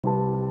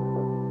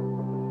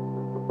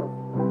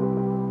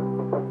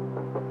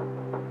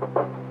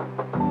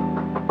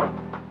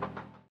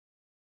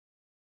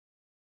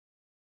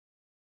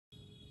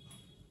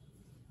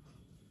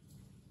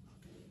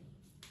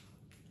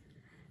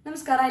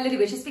ನಮಸ್ಕಾರ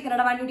ಎಲ್ಲರಿಗೂ ಯಶಸ್ವಿ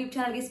ಕನ್ನಡ ವಾಣಿ ಯೂಟ್ಯೂಬ್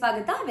ಚಾನಲ್ಗೆ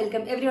ಸ್ವಾಗತ.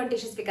 Welcome everyone to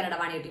Yashasvi Kannada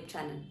Vani YouTube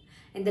channel.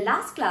 In the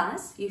last class,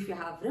 if you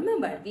have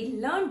remembered, we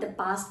learned the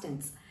past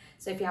tense.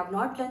 So if you have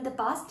not learned the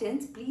past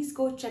tense, please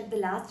go check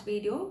the last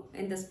video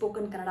in the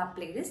Spoken Kannada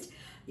playlist.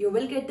 You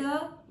will get the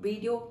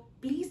video.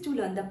 Please do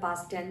learn the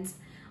past tense.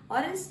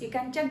 Or else you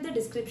can check the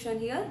description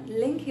here,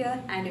 link here,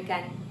 and you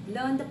can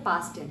learn the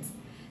past tense.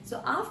 So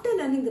after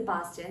learning the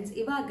past tense,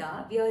 ivaga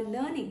we are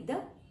learning the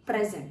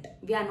present.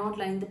 We are not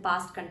learning the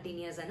past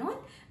continuous and all.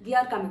 We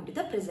are coming to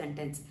the present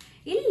tense.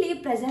 Illi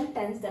present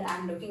tense that I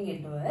am looking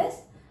into is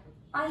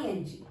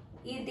ing.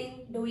 Eating,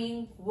 doing,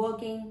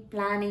 working,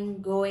 planning,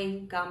 going,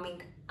 coming,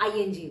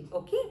 ing.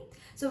 Okay.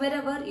 So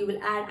wherever you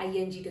will add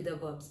ing to the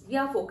verbs, we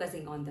are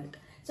focusing on that.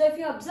 So if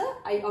you observe,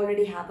 I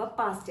already have a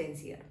past tense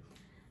here.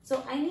 So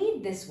I need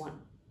this one.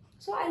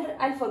 So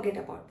I'll forget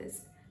about this.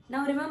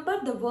 Now remember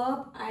the verb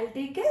I'll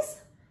take is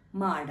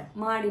mad.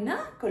 Mad in a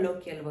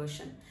colloquial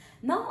version.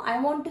 Now I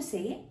want to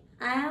say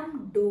I am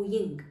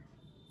doing.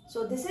 So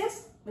this is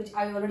which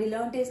I already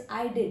learnt is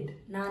I did.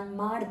 Naan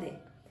maadde.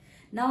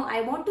 Now I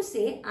want to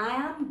say I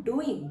am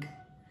doing.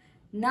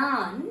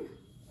 Naan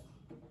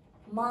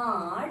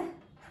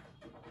maadtidini.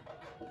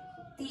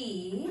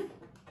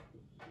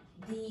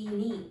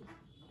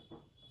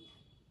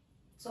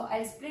 So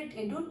I'll split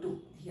into two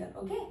here.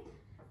 Okay.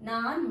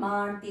 Naan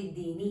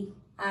maadtidini.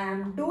 I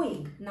am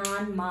doing.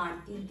 Naan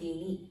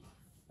maadtidini.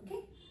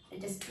 Okay.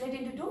 I'll just split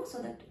into two so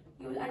that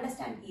you will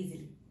understand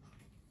easily.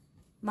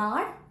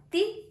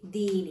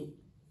 Maadtidini.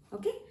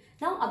 Okay.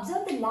 Now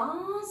observe the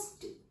last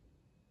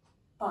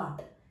part.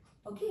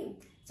 Okay.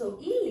 So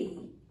illi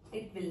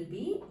it will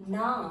be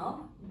now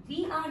we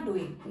are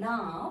doing.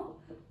 Now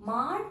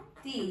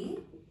maadtidini.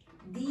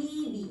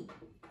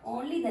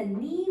 Only the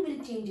ni will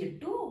change it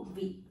to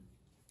we.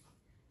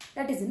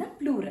 That is in a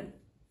plural.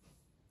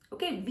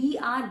 Okay. We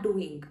are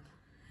doing.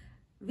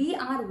 We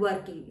are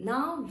working.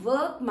 Now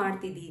work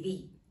ಮಾಡ್ತಿದ್ದೀವಿ.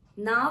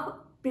 Now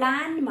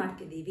plan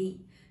ಮಾಡ್ತಿದ್ದೀವಿ.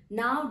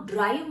 Now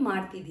drive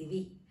ಮಾಡ್ತಿದ್ದೀವಿ.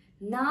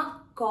 Now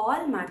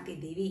call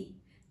ಮಾಡ್ತಿದ್ದೀವಿ.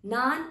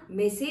 ನಾನು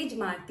message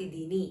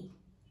ಮಾಡ್ತಿದ್ದೀನಿ.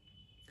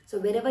 So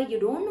wherever you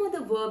don't know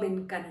the verb in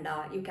Kannada,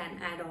 you can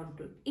add on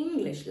to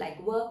English like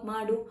work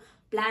ಮಾಡು,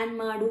 plan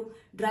ಮಾಡು,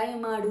 drive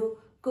ಮಾಡು,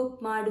 cook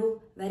ಮಾಡು,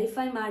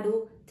 verify ಮಾಡು,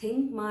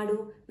 think ಮಾಡು,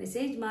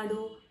 message ಮಾಡು,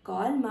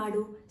 call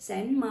ಮಾಡು,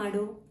 send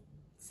ಮಾಡು.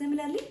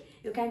 Similarly,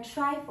 you can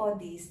try for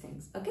these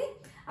things. Okay?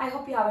 I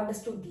hope you have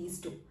understood these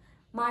two.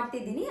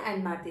 ಮಾಡ್ತಿದ್ದೀನಿ and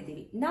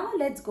ಮಾಡ್ತಿದ್ದೀವಿ. Now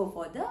let's go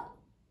for the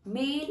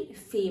male,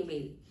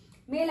 female.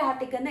 Male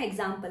article na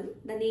example,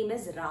 the name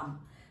is Ram.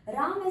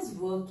 Ram is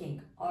working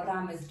or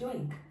Ram is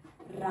doing.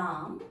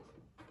 Ram,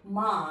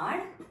 mad,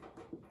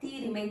 T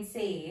remains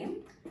same,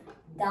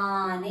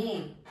 Dane.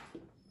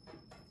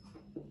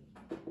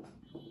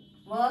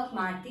 Work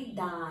ಮಾಡ್ತಿ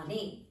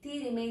Dane. T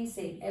remains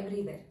same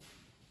everywhere.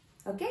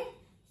 Okay?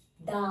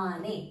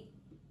 Dane.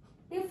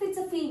 If it's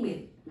a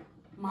female,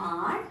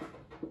 mad,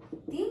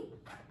 T,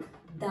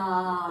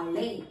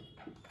 Dale.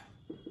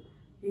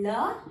 La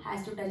has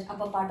to touch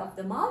upper part of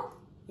the mouth.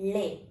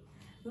 Le.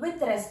 With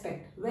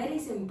respect. Very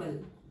simple.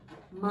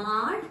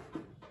 Mad.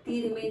 T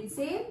remains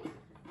same.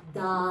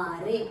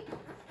 Dare.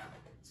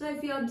 So if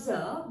you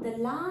observe, the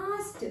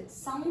last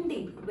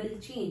sounding will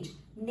change.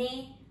 Ne,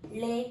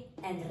 le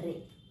and re.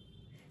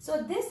 So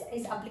this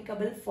is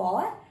applicable for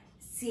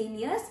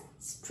seniors,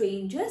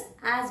 strangers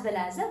as well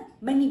as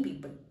many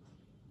people.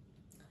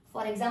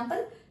 For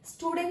example,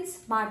 students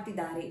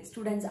ಮಾಡ್ತಿದ್ದಾರೆ.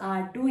 Students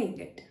are doing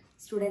it.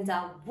 Students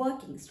are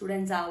working.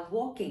 Students are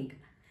walking.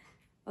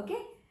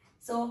 Okay?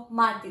 So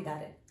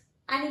ಮಾಡ್ತಿದ್ದಾರೆ.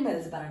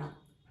 Animals ಬರೋಣ.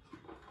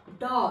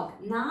 Dog,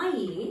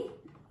 ನಾಯಿ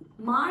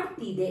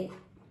ಮಾಡ್ತಿದೆ.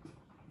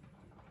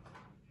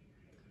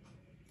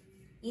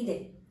 ಇದೆ.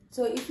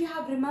 So if you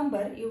have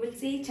remember, you will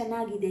say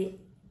ಚೆನ್ನಾಗಿದೆ.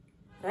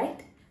 Right?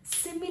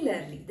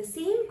 Similarly, the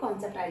same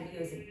concept I will be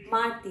using.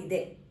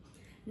 ಮಾಡ್ತಿದೆ.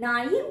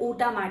 ನಾಯಿ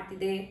ಊಟ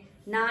ಮಾಡ್ತಿದೆ.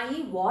 ನಾಯಿ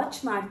ವಾಚ್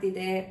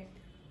ಮಾಡ್ತಿದೆ.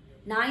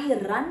 ನಾಯಿ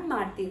ರನ್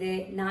ಮಾಡ್ತಿದೆ.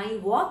 ನಾಯಿ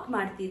ವಾಕ್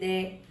ಮಾಡ್ತಿದೆ.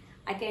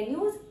 I can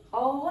use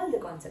all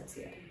the concepts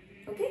here.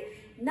 Okay.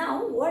 Now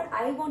what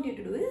I want you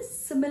to do is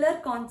similar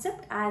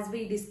concept as we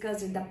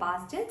discussed in the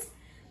past tense.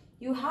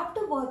 You have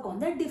to work on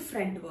the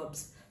different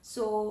verbs.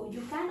 So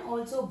you can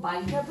also buy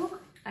the book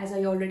as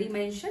I already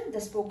mentioned,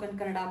 the Spoken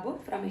Kannada book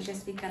from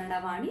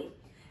Yashaswikannadavaani.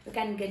 You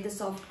can get the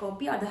soft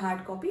copy or the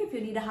hard copy. If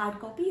you need a hard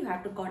copy, you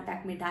have to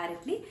contact me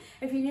directly.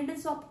 If you need a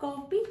soft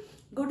copy,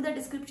 go to the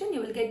description.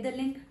 You will get the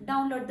link,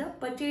 download the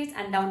purchase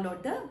and download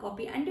the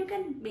copy and you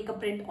can make a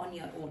print on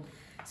your own.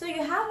 So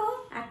you have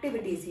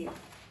activities here.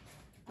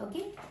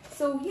 Okay.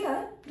 So here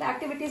the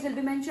activities will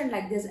be mentioned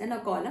like this in a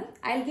column.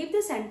 I'll give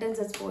the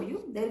sentences for you.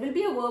 There will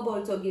be a verb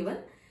also given.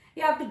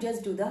 You have to just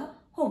do the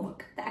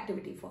homework, the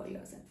activity for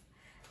yourself.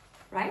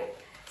 Right?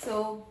 So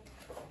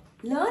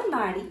learn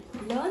Madi,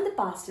 learn the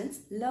past tense,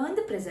 learn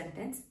the present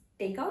tense,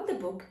 take out the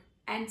book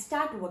and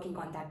start working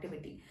on the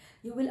activity.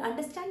 You will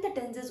understand the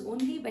tenses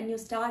only when you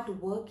start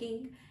working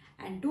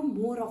and do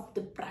more of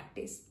the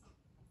practice.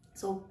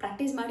 So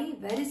practice Madi,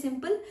 very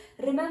simple.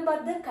 Remember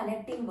the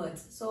connecting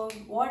words. So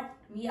what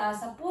we are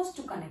supposed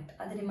to connect,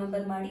 remember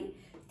Madi,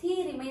 Thi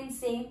remains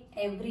same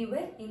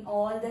everywhere in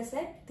all the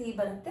set. Thi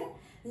barutte.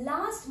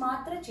 Last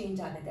matra change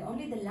agutte.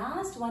 Only the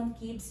last one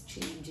keeps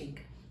changing.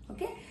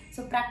 Okay,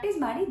 so practice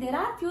madi. There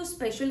are few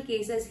special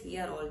cases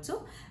here also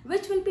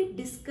which will be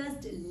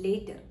discussed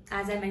later.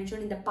 As I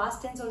mentioned in the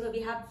past tense also,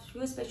 we have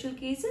few special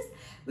cases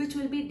which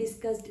will be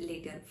discussed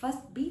later.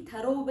 First be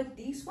thorough with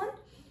this one,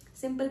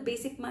 simple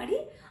basic madi.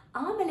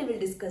 Aamele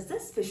will discuss the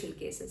special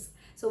cases.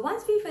 So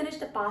once we finish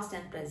the past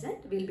and present,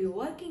 we'll be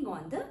working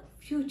on the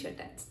future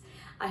tense.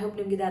 I hope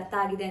ನಿಮಗೆ ಇದು ಅರ್ಥ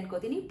ಆಗಿದೆ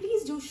ಅನ್ಕೋತೀನಿ.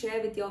 Please do share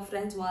with your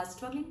friends who are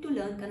struggling to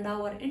learn Kannada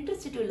or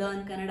interested to learn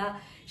Kannada.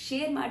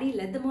 Share ಮಾಡಿ,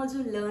 let them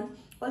also learn.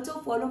 Also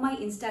follow my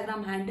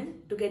Instagram handle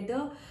to get the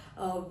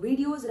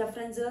videos,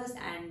 references,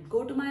 and go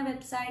to my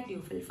website. You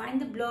will find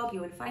the blog,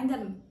 you will find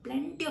them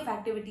plenty of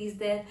activities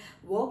there.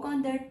 Work on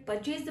that.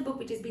 Purchase the book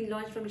which is being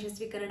launched from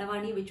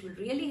Yashaswini, which will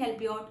really help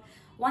you out.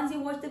 Once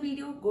you watch the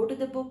video, go to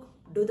the book,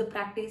 do the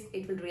practice.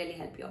 It will really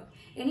help you out.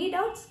 Any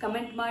doubts,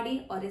 comment ಮಾಡಿ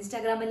or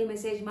Instagram ಅಲ್ಲಿ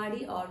message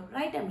ಮಾಡಿ or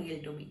write a mail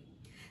to me.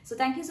 So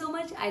thank you so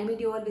much. I'll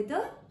meet you all with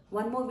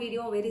one more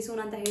video very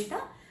soon ಅಂತ ಹೇಳ್ತಾ,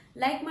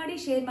 like ಮಾಡಿ,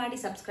 share ಮಾಡಿ,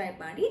 subscribe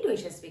ಮಾಡಿ. To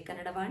ಯಶಸ್ವಿ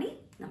ಕನ್ನಡ ವಾಣಿ.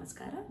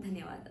 ನಮಸ್ಕಾರ,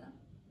 ಧನ್ಯವಾದ.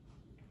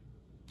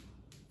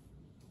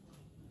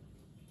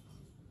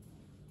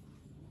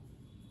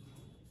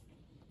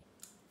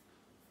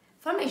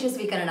 From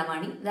Yashaswi Kannada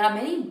Vaani, there are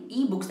many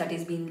e-books that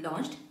is being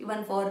launched, even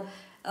for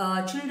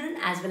children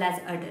as well as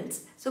adults.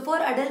 So for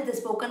adults, the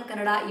Spoken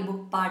Kannada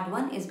ebook part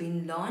 1 is being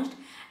launched,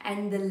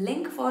 and the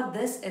link for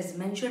this is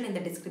mentioned in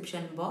the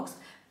description box.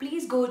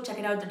 Please go check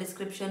it out, the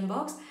description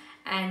box,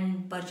 and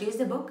purchase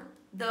the book.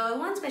 The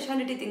one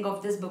speciality thing of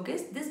this book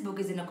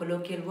is in a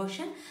colloquial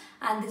version,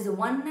 and this is the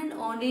one and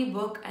only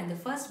book and the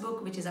first book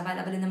which is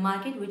available in the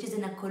market which is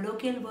in a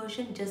colloquial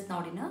version, just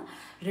not in a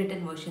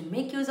written version.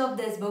 Make use of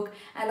this book.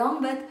 Along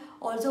with,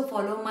 also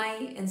follow my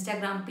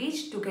Instagram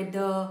page to get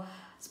the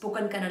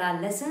spoken Kannada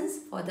lessons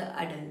for the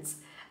adults.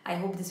 I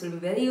hope this will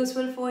be very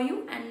useful for you,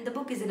 and the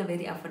book is in a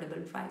very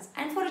affordable price.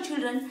 And for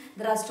children,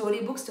 there are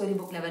storybook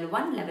level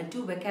 1, level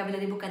 2,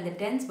 vocabulary book, and the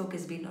tense book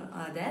is been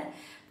there.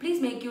 Please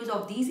make use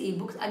of these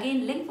ebooks. Again,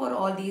 link for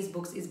all these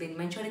books is been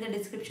mentioned in the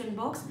description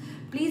box.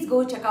 Please go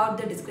check out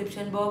the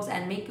description box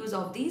and make use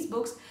of these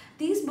books.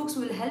 These books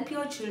will help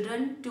your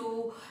children to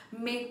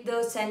make the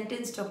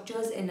sentence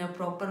structures in a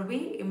proper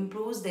way,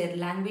 improves their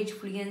language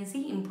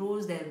fluency,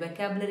 improves their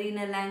vocabulary in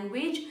a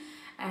language,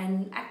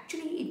 and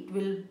actually it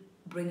will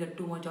bring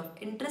too much of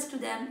interest to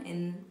them in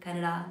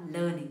Kannada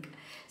learning.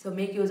 So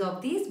make use of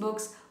these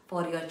books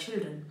for your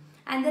children.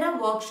 And there are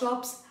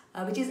workshops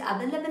which is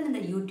available in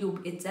the YouTube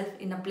itself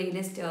in a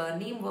playlist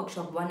name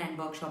Workshop 1 and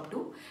Workshop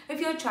 2. If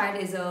your child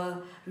is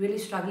really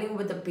struggling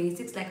with the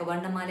basics like a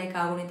Varnamale,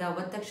 Kagunita,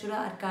 Vattakshura,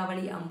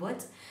 Arkavali,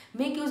 words,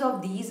 make use of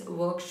these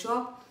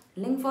workshop.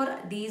 Link for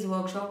these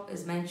workshop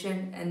is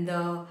mentioned in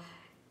the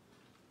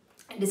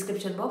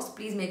description box.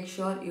 Please make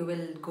sure you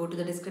will go to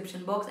the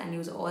description box and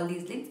use all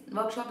these links.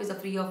 Workshop is a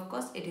free of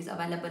cost. It is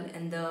available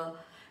in the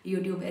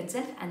YouTube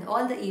itself, and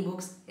all the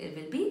ebooks it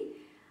will be,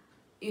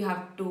 you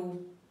have to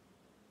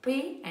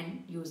pay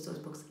and use those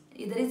books.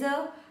 There is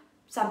a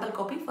sample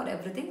copy for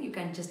everything. You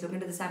can just look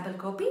into the sample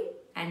copy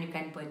and you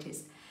can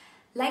purchase.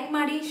 Like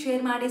ಮಾಡಿ,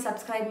 share ಮಾಡಿ,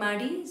 subscribe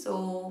ಮಾಡಿ. So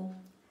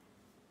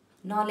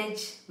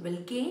knowledge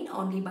will gain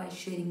only by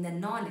sharing the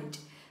knowledge.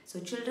 So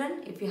children,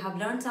 if you have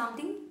learned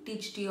something,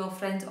 teach to your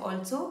friends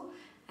also,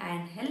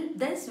 and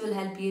this will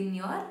help you in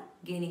your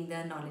gaining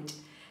the knowledge.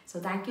 So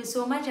thank you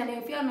so much, and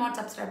if you are not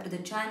subscribed to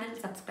the channel,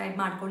 subscribe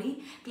ಮಾಡ್ಕೊಳ್ಳಿ.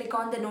 Click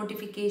on the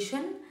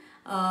notification,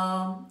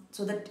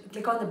 so that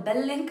click on the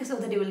bell link so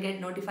that you will get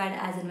notified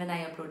as and when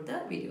I upload the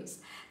videos.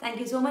 Thank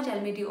you so much.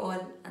 I'll meet you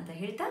all ಅಂತ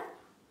ಹೇಳ್ತಾ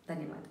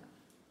ಧನ್ಯವಾದ.